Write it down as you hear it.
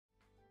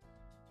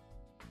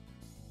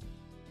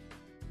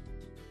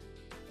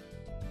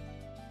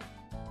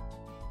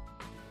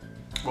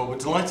Well, we're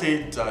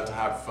delighted to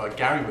have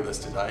Gary with us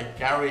today.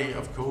 Gary,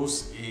 of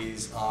course,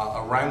 is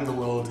our Around the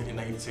World in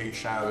 80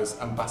 Showers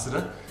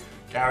ambassador.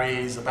 Gary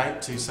is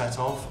about to set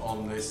off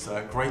on this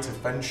great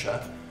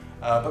adventure,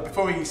 but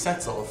before he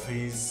sets off,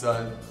 he's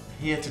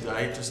here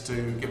today just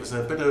to give us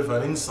a bit of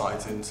an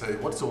insight into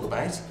what it's all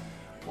about,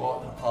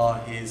 what are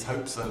his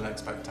hopes and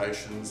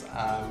expectations,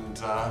 and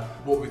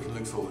what we can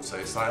look forward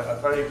to. So a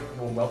very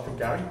warm welcome,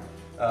 Gary.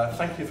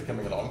 Thank you for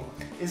coming along.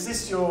 Is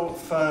this your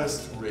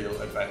first real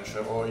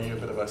adventure, or are you a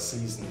bit of a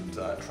seasoned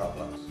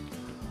traveller?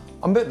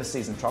 I'm a bit of a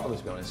seasoned traveller,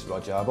 to be honest,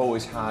 Roger. I've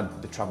always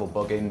had the travel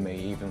bug in me,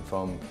 even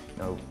from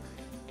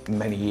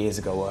many years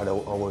ago. I'd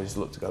always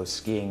looked to go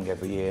skiing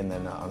every year, and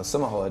then on a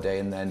summer holiday,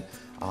 and then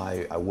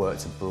I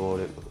worked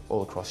abroad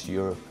all across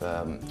Europe,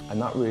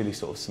 and that really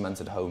sort of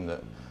cemented home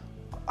that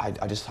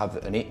I just have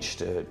an itch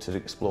to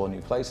explore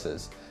new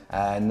places.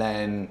 And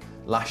then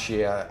last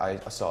year I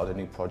started a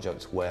new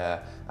project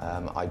where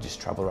I just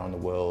travel around the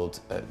world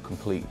at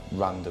complete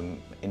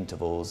random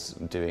intervals,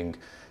 doing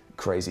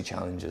crazy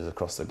challenges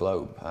across the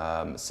globe.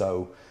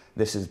 So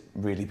this has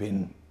really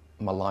been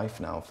my life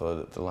now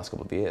for the last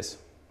couple of years.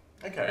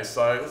 Okay,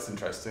 so that's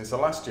interesting.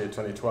 So last year,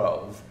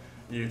 2012,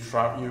 you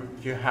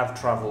have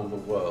travelled the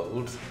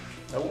world.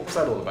 What was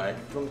that all about?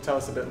 Do you want to tell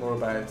us a bit more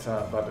about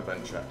that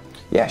adventure?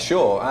 Yeah,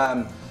 sure.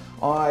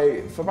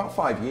 For about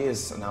 5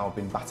 years now, I've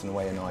been batting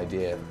away an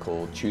idea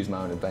called Choose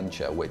My Own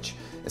Adventure, which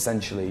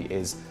essentially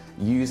is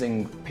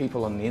using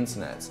people on the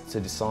internet to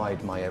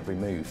decide my every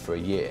move for a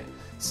year.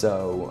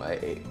 So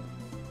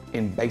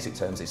in basic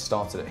terms, it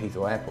started at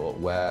Heathrow Airport,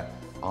 where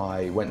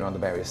I went around the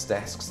various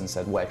desks and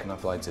said, where can I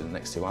fly to in the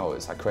next 2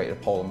 hours? I created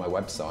a poll on my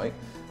website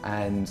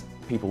and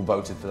people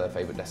voted for their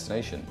favourite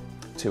destination.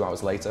 2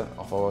 hours later,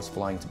 off I was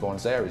flying to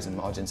Buenos Aires in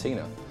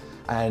Argentina.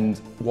 And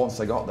once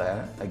I got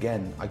there,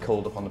 again, I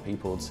called upon the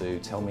people to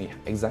tell me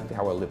exactly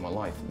how I live my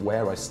life,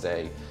 where I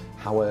stay,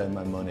 how I earn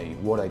my money,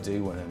 what I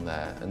do when I'm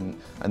there.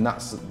 And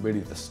that's really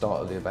the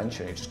start of the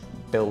adventure. It just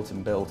built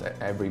and built.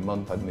 Every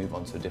month I'd move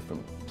on to a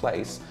different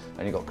place,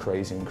 and you got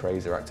crazier and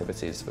crazier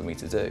activities for me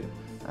to do.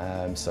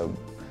 So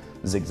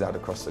zigzag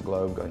across the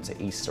globe, going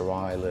to Easter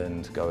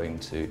Island, going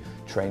to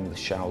train with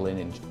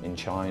Shaolin in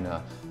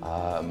China,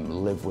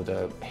 live with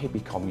a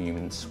hippie commune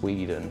in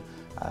Sweden,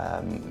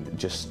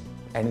 just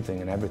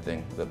anything and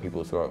everything that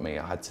people throw at me,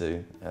 I had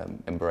to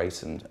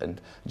embrace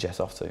and jet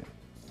off to.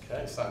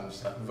 Okay,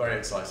 sounds very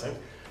exciting.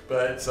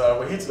 But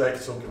we're here today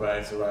to talk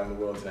about Around the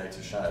World in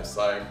 80 Showers.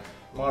 So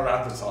Mira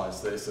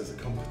advertised this as a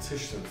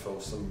competition for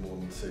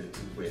someone to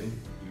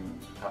win.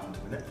 You happened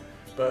to win it.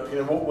 But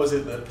what was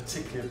it that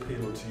particularly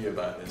appealed to you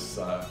about this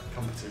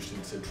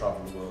competition to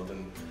travel the world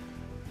and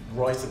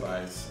write about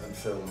and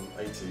film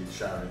 80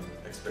 showering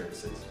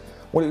experiences?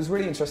 Well, it was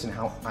really interesting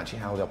how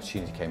the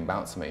opportunity came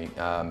about to me.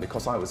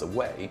 Because I was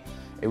away,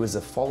 it was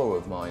a follower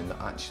of mine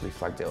that actually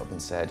flagged it up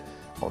and said,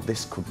 oh,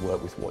 this could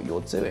work with what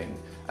you're doing.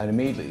 And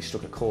immediately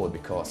struck a chord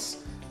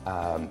because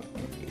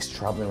it's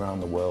traveling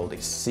around the world,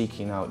 it's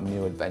seeking out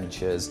new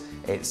adventures,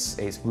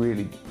 it's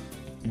really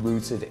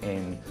rooted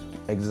in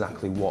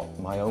exactly what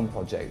my own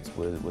project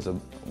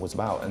was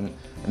about. And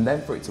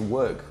then for it to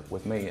work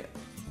with me,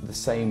 the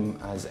same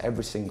as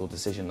every single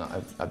decision that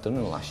I've done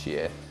in the last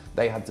year,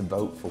 they had to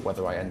vote for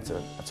whether I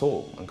enter at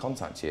all and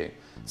contact you.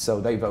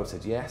 So they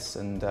voted yes,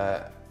 and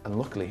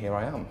luckily here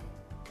I am.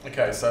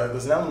 Okay, so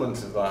there's an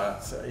element of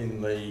that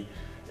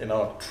in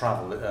our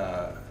travel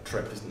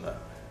trip, isn't there?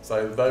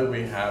 So though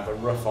we have a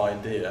rough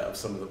idea of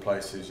some of the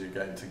places you're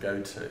going to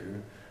go to,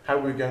 how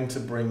are we going to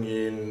bring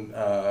in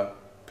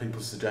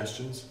people's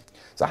suggestions?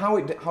 So how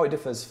it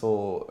differs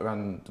for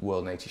Around the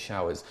World in 80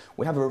 Showers,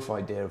 we have a rough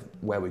idea of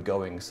where we're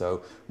going.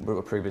 So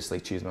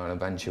previously Choose My Own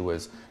Adventure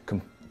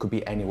could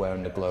be anywhere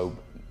in the globe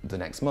the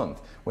next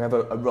month. We have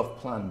a rough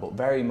plan, but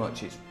very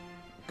much it's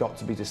got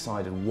to be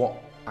decided what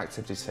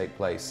activities take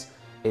place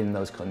in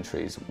those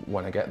countries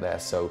when I get there.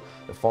 So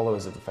the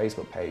followers of the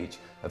Facebook page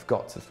have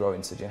got to throw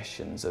in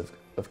suggestions of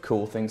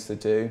cool things to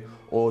do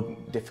or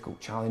difficult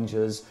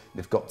challenges.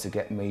 They've got to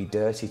get me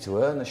dirty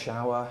to earn a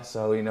shower.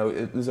 So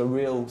there's a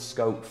real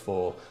scope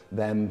for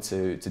them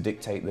to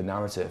dictate the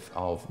narrative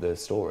of the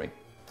story.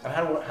 And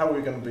how are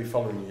we going to be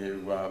following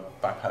you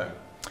back home?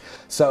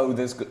 So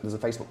there's a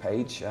Facebook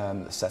page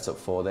that's set up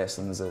for this,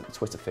 and there's a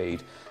Twitter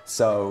feed.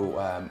 So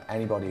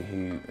anybody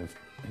who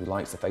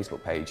likes the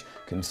Facebook page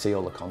can see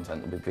all the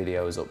content. There'll be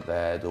videos up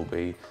there, there'll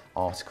be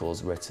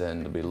articles written,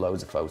 there'll be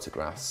loads of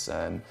photographs,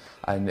 and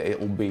it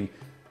will be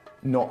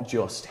not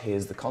just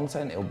here's the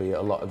content, it'll be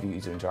a lot of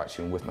user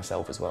interaction with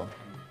myself as well.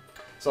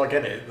 So I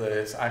get it, that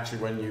it's actually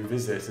when you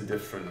visit a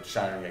different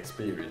showering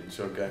experience,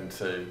 you're going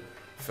to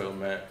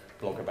film it,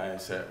 blog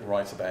about it,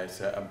 write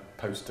about it, and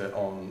post it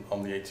on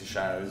the 80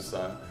 Showers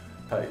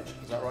page.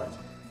 Is that right?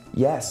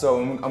 Yeah, so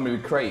I'm going to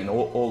be creating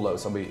all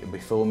those. I'll be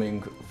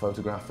filming,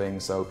 photographing,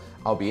 so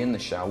I'll be in the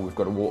shower. We've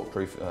got a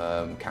waterproof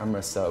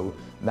camera, so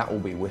that will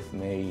be with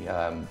me,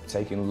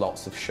 taking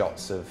lots of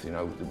shots of, you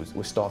know,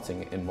 we're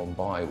starting in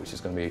Mumbai, which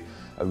is going to be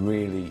a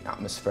really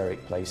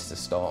atmospheric place to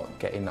start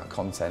getting that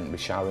content. We're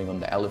showering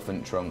under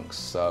elephant trunks,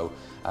 so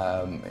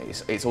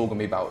it's all going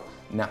to be about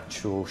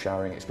natural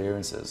showering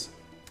experiences.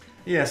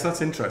 Yes,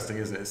 that's interesting,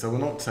 isn't it? So we're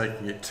not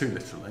taking it too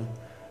literally.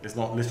 It's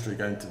not literally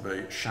going to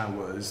be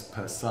showers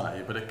per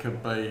se, but it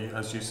could be,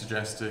 as you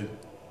suggested,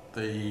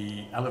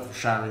 the elephant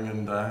showering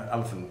and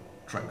elephant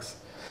trunks.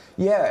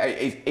 Yeah,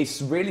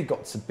 it's really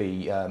got to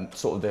be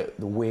sort of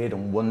the weird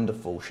and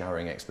wonderful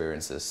showering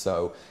experiences.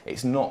 So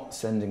it's not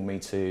sending me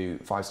to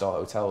five-star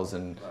hotels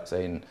and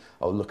saying,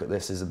 oh, look at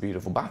this, is a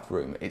beautiful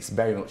bathroom. It's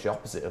very much the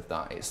opposite of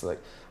that. It's like,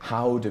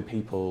 how do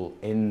people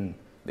in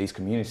these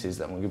communities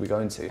that we're going to be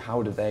going to,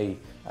 how do they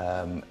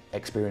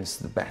experience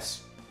the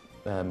best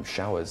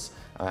showers?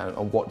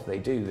 And what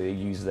do? They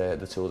use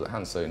the tools at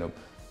hand. So, you know,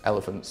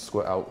 elephants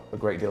squirt out a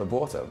great deal of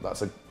water.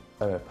 That's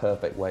a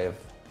perfect way of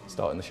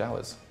starting the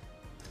showers.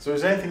 So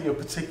is there anything you're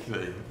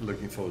particularly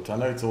looking forward to? I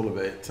know it's all a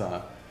bit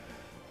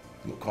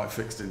not quite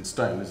fixed in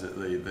stone, is it,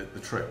 the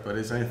trip, but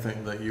is there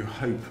anything that you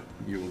hope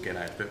you will get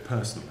out of it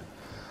personally?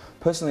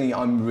 Personally,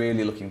 I'm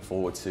really looking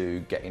forward to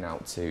getting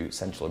out to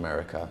Central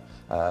America.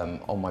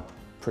 On my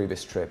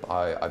previous trip,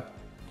 I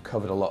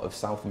covered a lot of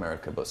South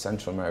America, but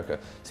Central America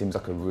seems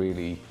like a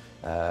really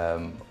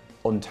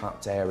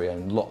untapped area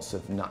and lots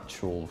of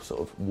natural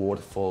sort of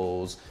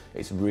waterfalls.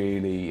 It's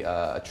really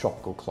a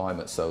tropical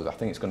climate, so I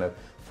think it's going to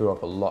throw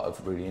up a lot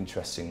of really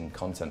interesting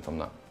content from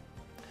that.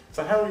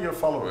 So how are your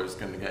followers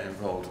going to get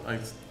involved?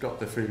 I've got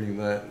the feeling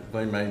that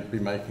they may be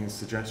making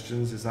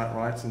suggestions, is that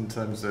right, in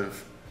terms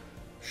of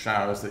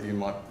showers that you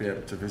might be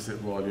able to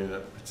visit while you're in a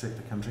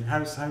particular country?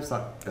 How's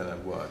that going to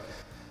work?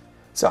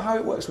 So how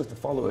it works with the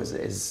followers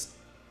is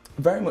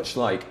very much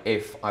like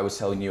if I was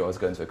telling you I was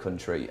going to a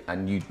country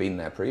and you'd been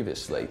there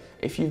previously.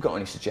 If you've got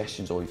any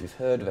suggestions or if you've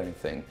heard of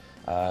anything,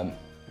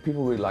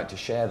 people really like to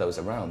share those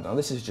around. Now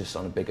this is just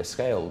on a bigger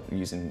scale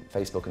using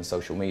Facebook and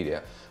social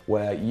media,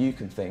 where you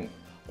can think,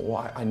 oh,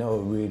 I know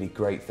a really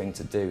great thing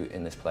to do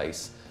in this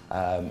place,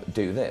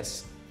 do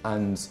this.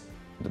 And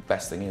the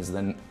best thing is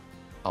then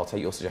I'll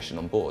take your suggestion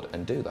on board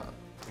and do that.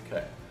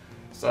 Okay.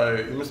 So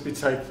you must be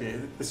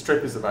taking, this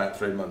trip is about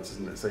 3 months,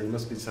 isn't it? So you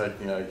must be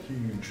taking a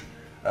huge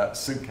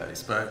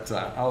suitcase, but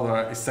are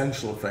there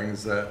essential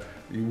things that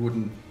you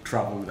wouldn't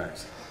travel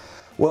without?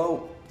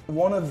 Well,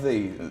 one of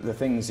the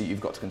things that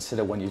you've got to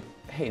consider when you're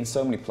hitting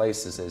so many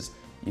places is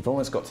you've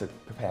almost got to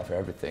prepare for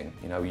everything.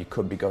 You know, you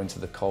could be going to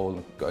the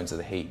cold, going to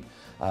the heat.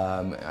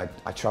 I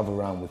travel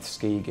around with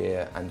ski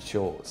gear and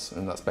shorts,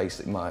 and that's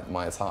basically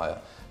my attire,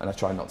 and I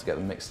try not to get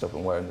them mixed up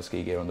and wearing the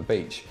ski gear on the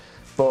beach.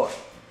 But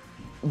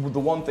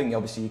the one thing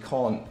obviously you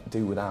can't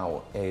do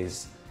without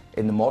is,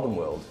 in the modern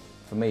world,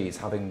 for me, is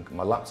having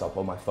my laptop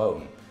or my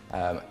phone.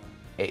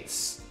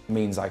 It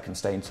means I can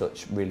stay in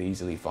touch really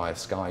easily via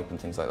Skype and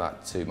things like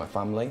that to my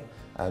family,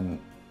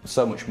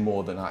 so much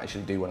more than I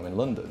actually do when I'm in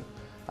London.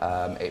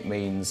 It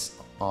means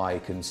I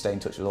can stay in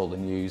touch with all the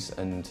news,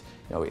 and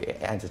you know, it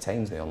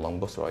entertains me on long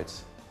bus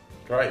rides.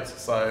 Great,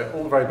 so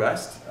all the very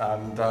best,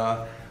 and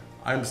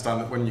I understand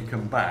that when you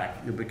come back,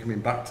 you'll be coming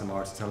back to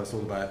Mira to tell us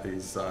all about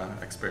these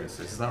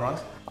experiences, is that right?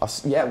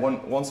 Yeah,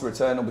 once I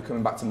return, I'll be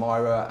coming back to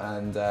Mira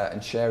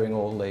and sharing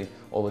all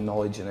the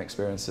knowledge and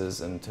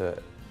experiences, and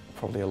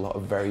probably a lot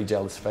of very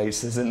jealous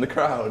faces in the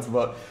crowd,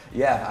 but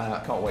yeah,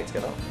 I can't wait to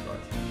get on. Right.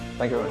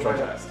 Thank you very much,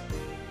 Roger.